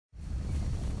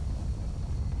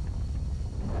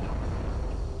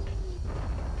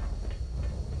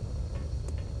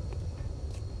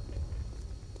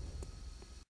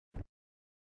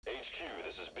HQ,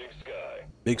 this is Big Sky.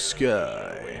 Big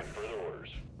Sky. Further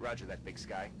orders. Roger that, Big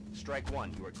Sky. Strike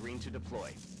one, you are green to deploy.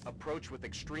 Approach with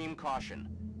extreme caution.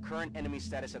 Current enemy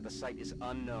status at the site is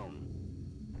unknown.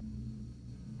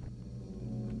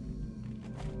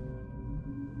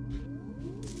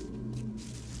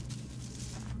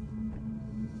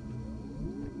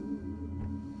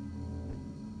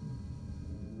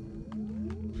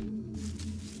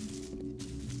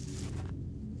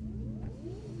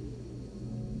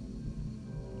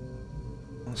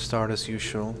 I'll start as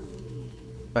usual.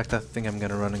 In fact, I think I'm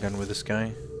gonna run a gun with this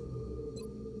guy.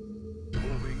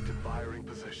 Moving to firing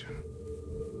position.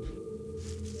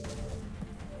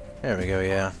 There we go,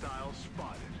 yeah. Hostile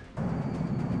spotted.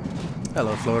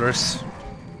 Hello, floaters.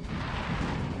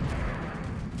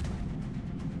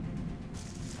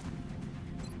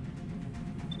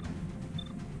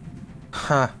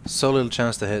 Ha, so little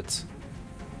chance to hit.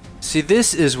 See,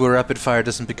 this is where rapid fire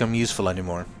doesn't become useful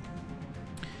anymore.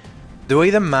 The way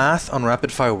the math on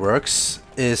rapid fire works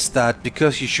is that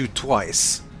because you shoot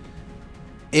twice,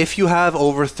 if you have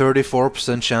over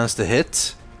 34% chance to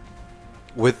hit,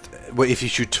 if you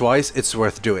shoot twice, it's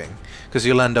worth doing. Because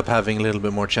you'll end up having a little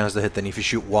bit more chance to hit than if you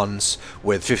shoot once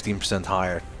with 15%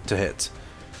 higher to hit.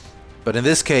 But in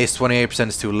this case, 28%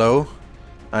 is too low.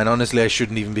 And honestly, I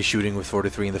shouldn't even be shooting with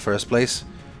 43 in the first place.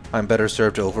 I'm better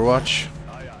served to Overwatch.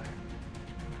 Aye, aye.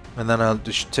 And then I'll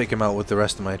just take him out with the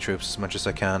rest of my troops as much as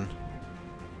I can.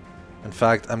 In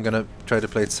fact, I'm gonna try to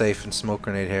play it safe and smoke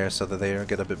grenade here so that they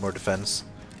get a bit more defense.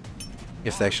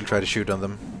 If they actually try to shoot on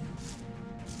them.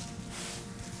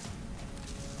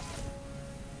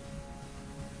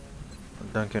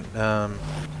 Duncan,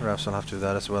 perhaps I'll have to do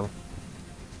that as well.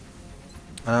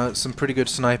 Some pretty good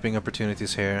sniping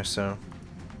opportunities here, so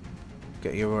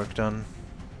get your work done,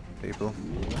 people.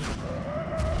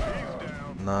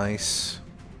 Nice.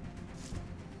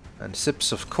 And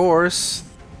Sips, of course.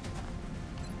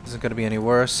 Isn't gonna be any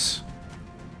worse.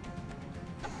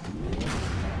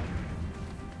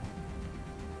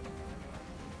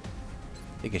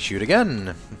 He can shoot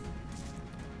again.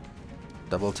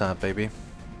 Double tap, baby.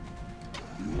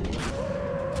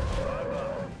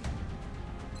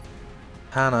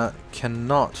 Hannah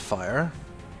cannot fire,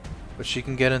 but she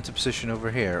can get into position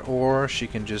over here, or she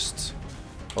can just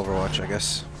Overwatch, I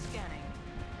guess.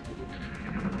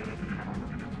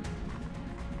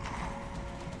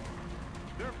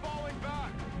 They're falling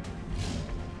back.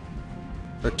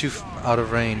 They're too out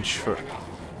of range for...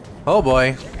 Oh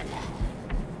boy!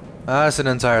 That's an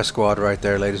entire squad right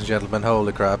there, ladies and gentlemen.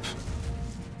 Holy crap.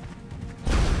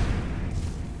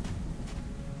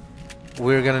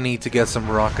 We're gonna need to get some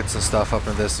rockets and stuff up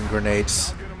in this, and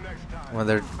grenades when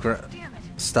they're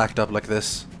stacked up like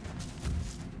this.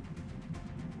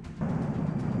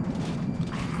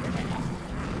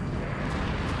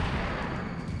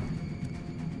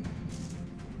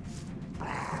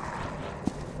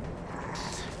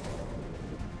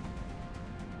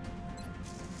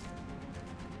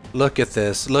 Look at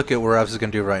this. Look at what Ravs is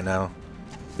gonna do right now.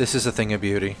 This is a thing of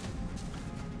beauty.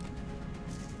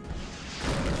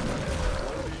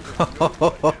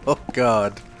 Oh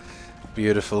god.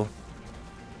 Beautiful.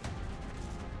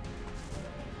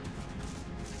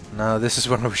 Now this is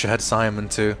when I wish I had Simon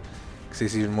too, because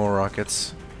he's even more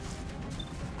rockets.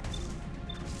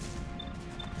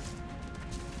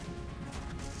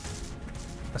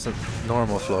 That's a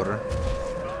normal floater.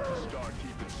 Start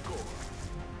keeping score.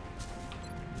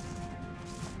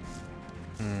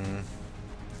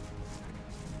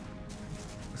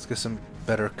 Let's get some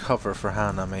better cover for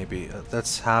Hannah, maybe.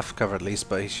 That's half cover at least,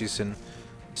 but she's in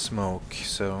smoke,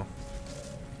 so...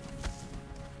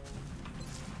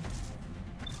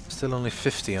 Still only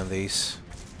 50 on these.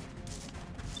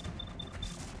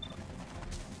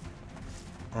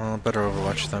 Better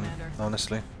Overwatch them,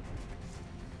 honestly.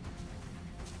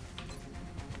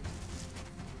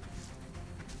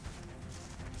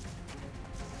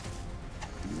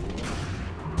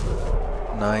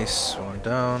 Nice, one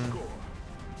down.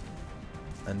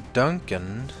 And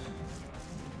Duncan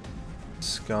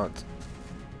has got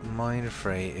Mind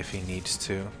Fray if he needs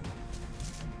to.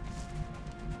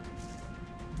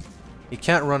 He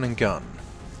can't run and gun.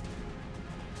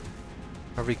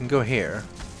 Or we can go here,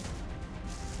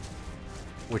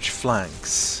 which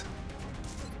flanks,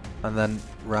 and then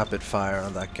rapid fire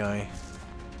on that guy.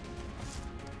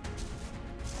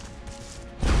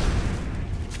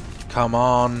 Come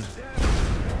on.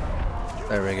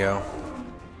 There we go.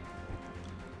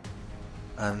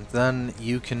 And then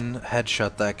you can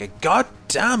headshot that guy. God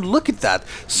damn, look at that!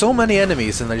 So many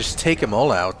enemies and I just take them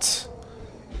all out.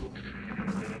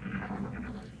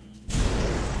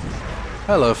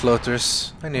 Hello,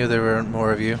 floaters. I knew there weren't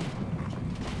more of you.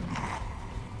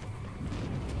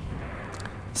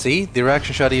 See? The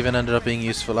reaction shot even ended up being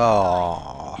useful.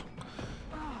 Oh,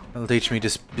 it'll teach me to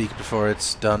speak before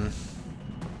it's done.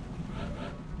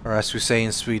 Or as we say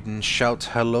in Sweden, shout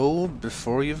hello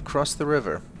before you've crossed the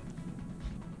river.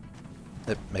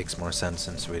 It makes more sense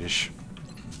in Swedish.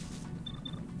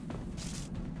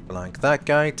 Blank that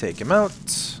guy, take him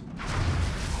out.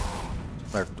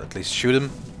 Or at least shoot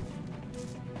him.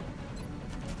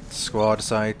 Squad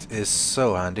sight is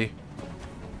so handy.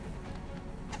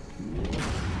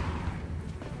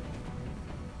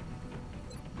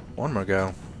 One more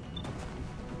go.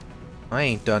 I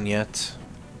ain't done yet.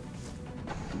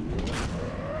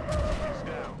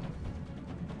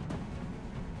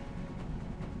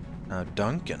 Now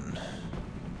Duncan.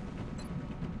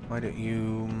 Why don't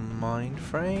you mind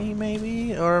Frey,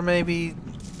 maybe? Or maybe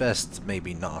best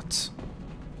maybe not.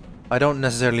 I don't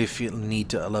necessarily need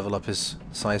to level up his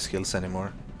size skills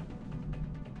anymore.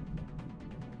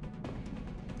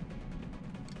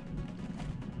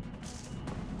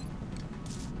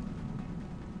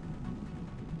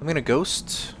 I'm gonna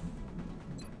ghost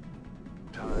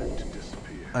Time to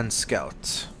disappear. and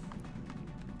scout.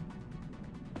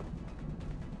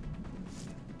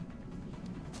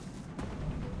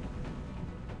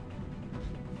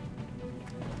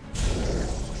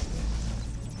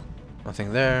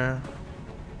 Nothing there.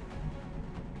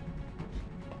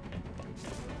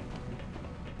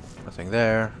 Nothing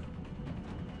there.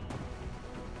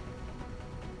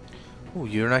 Oh,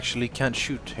 you actually can't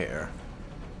shoot here.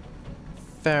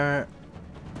 Fair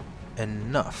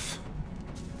enough.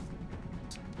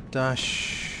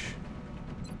 Dash.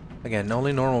 Again,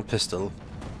 only normal pistol.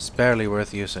 It's barely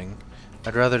worth using.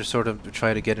 I'd rather sort of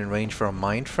try to get in range for a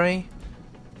mind fray.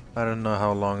 I don't know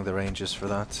how long the range is for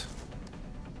that.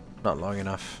 Not long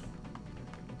enough.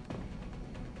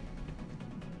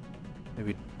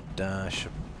 Maybe dash.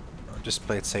 Or just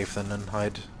play it safe then and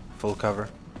hide full cover.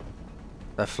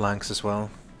 That flanks as well.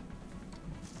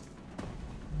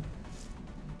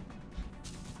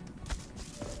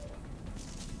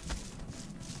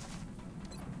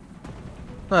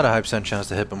 Not a high % chance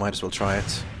to hit, but might as well try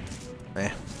it.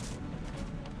 Eh.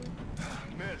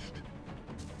 Missed.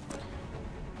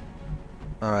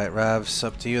 Alright, Ravs,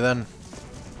 up to you then.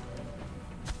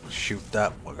 Shoot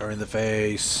that bugger in the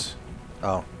face.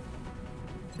 Oh.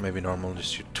 Maybe normal,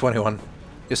 just shoot 21.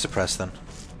 You're suppressed then.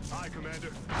 Aye,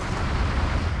 Commander.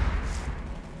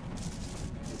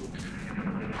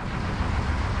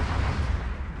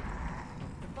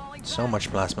 So much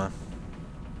plasma.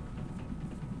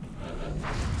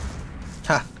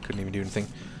 Ha! Couldn't even do anything.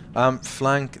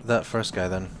 Flank that first guy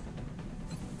then.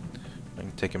 I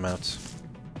can take him out.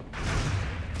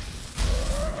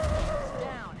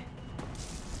 Down.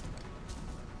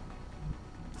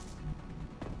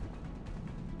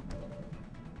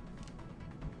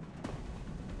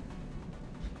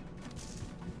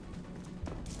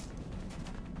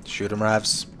 Shoot him,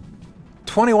 Ravs.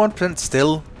 21%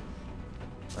 still.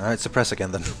 Alright, suppress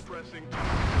again then. Pressing.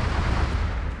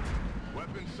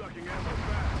 Weapon sucking ammo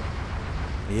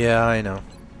fast. Yeah, I know.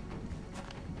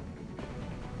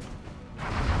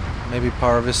 Maybe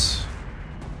Parvis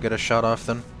get a shot off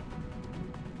then.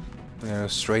 I'm gonna go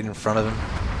straight in front of him.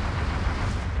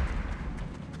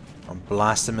 I'll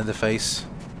blast him in the face.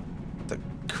 The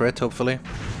crit, hopefully.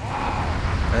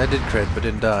 I did crit, but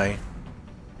didn't die.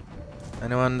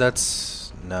 Anyone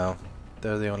that's... no.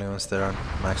 They're the only ones that are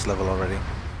max level already.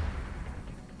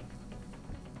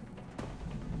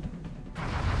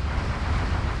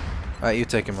 Alright, you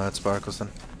take him out, Sparkles, then.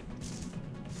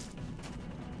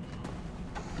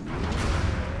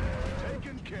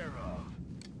 Taken care of.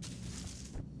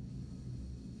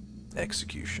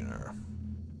 Executioner.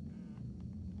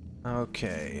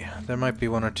 Okay, there might be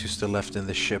one or two still left in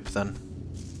the ship then.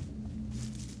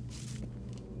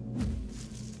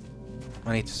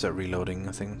 I need to start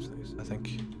reloading things, I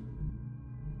think.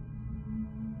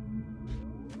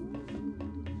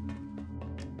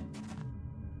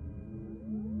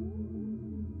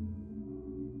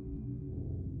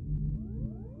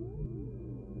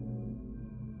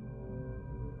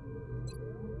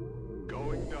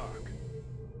 Going dark.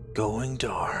 Going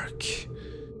dark.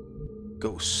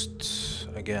 Ghost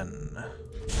again.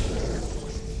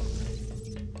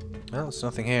 Well, there's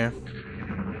nothing here.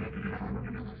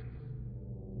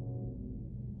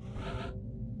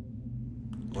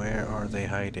 Where are they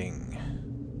hiding?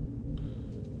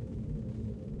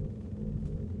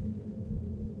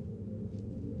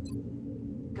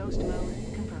 Ghost mode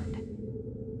confirmed.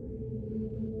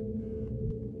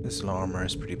 This armor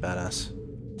is pretty badass.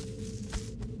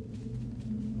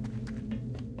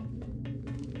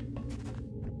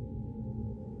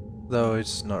 Though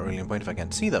it's not really a point if I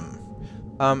can't see them.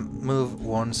 Move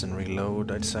once and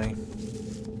reload, I'd say.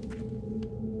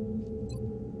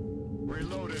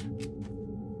 Reloaded.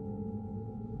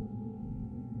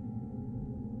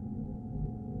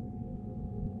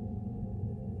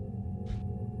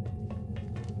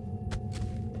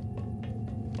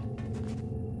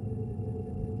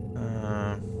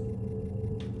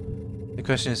 The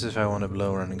question is if I want to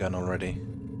blow run a gun already.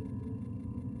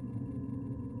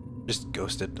 Just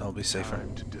ghost it, I'll be safer.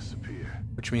 Time to disappear.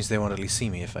 Which means they won't at least see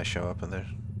me if I show up in their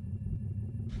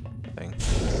thing.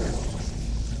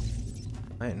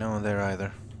 Ain't no one there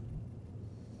either.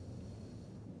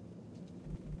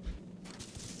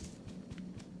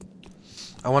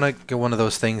 I want to get one of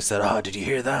those things that, oh, did you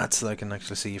hear that? So I can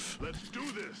actually see if Let's do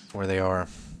this. where they are.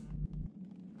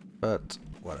 But,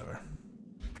 whatever.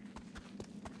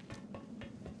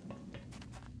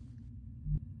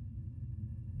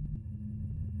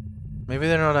 Maybe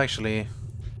they're not actually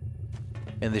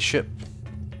in the ship.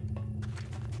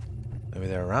 Maybe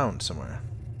they're around somewhere.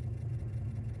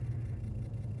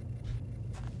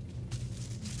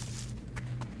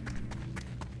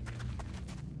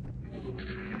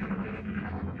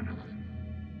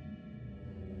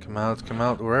 Come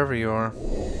out, wherever you are.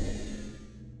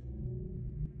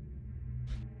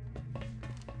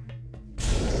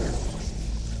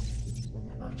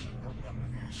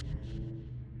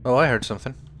 Oh, I heard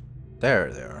something.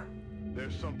 There they are.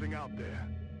 There's something out there.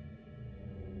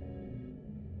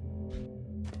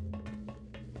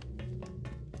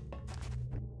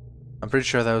 I'm pretty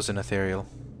sure that was an ethereal.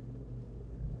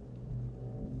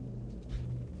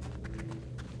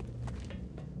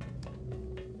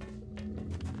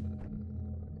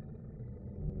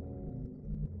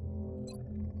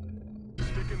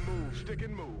 Stick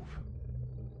and move.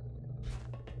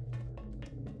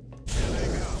 Here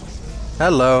they come.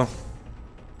 Hello.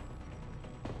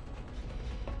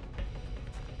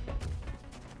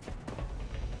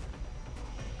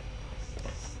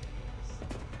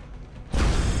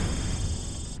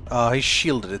 Oh, he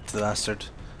shielded it, the bastard.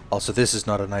 Also, this is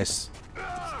not a nice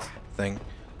thing.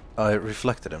 Oh, it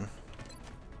reflected him.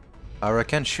 I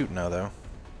can shoot now, though.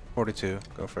 42,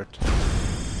 go for it.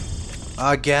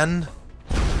 Again?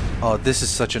 Oh, this is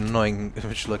such an annoying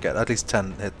image to look at. At least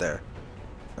 10 hit there.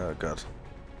 Oh, God.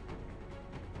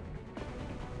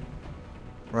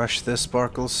 Rush this,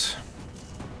 Sparkles.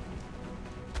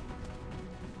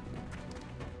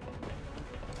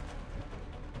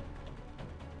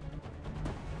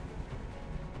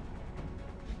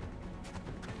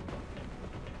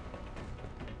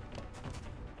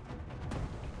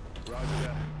 Roger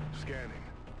that. Scanning.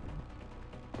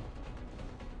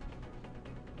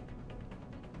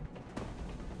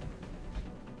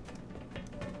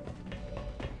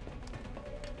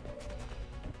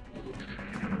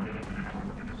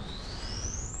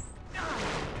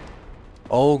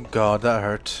 Oh God, that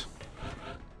hurt.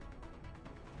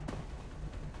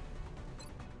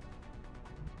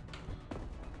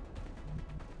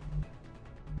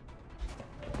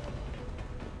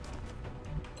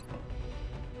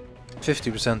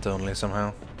 %50 only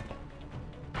somehow.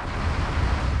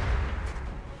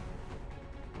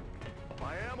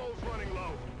 My ammo's running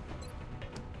low.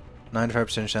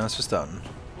 95% chance for stun.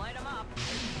 Light 'em up.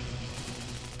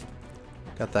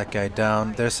 Got that guy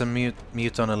down. There's some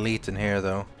mute on elite in here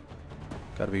though.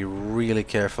 Gotta be really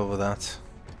careful with that.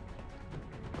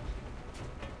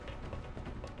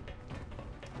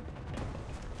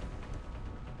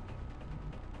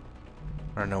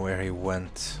 I don't know where he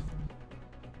went.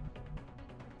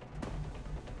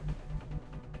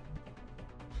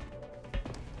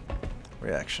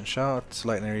 Reaction shot,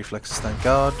 lightning reflexes, thank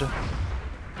God.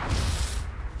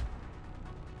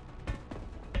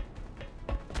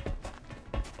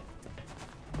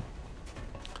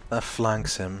 That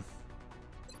flanks him.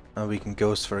 And we can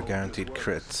ghost for a guaranteed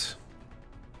crit.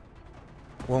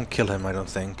 Won't kill him, I don't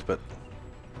think, but...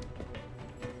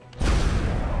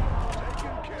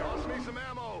 Toss me some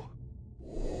ammo.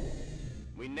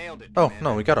 We nailed it. Oh, Commander.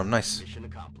 no, we got him, nice. Mission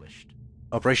accomplished.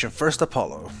 Operation First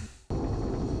Apollo.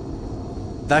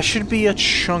 That should be a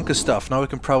chunk of stuff. Now we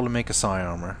can probably make a psi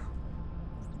armor.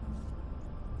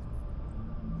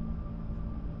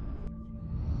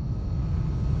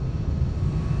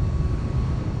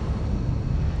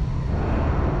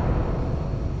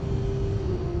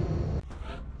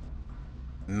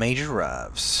 Major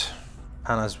Ravs.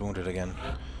 Hannah's wounded again.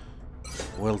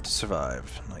 Will to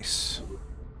survive. Nice.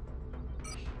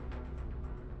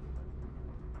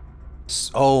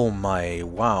 Oh my,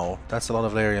 wow. That's a lot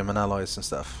of Lyrium and alloys and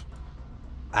stuff.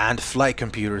 And flight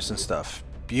computers and stuff.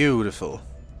 Beautiful.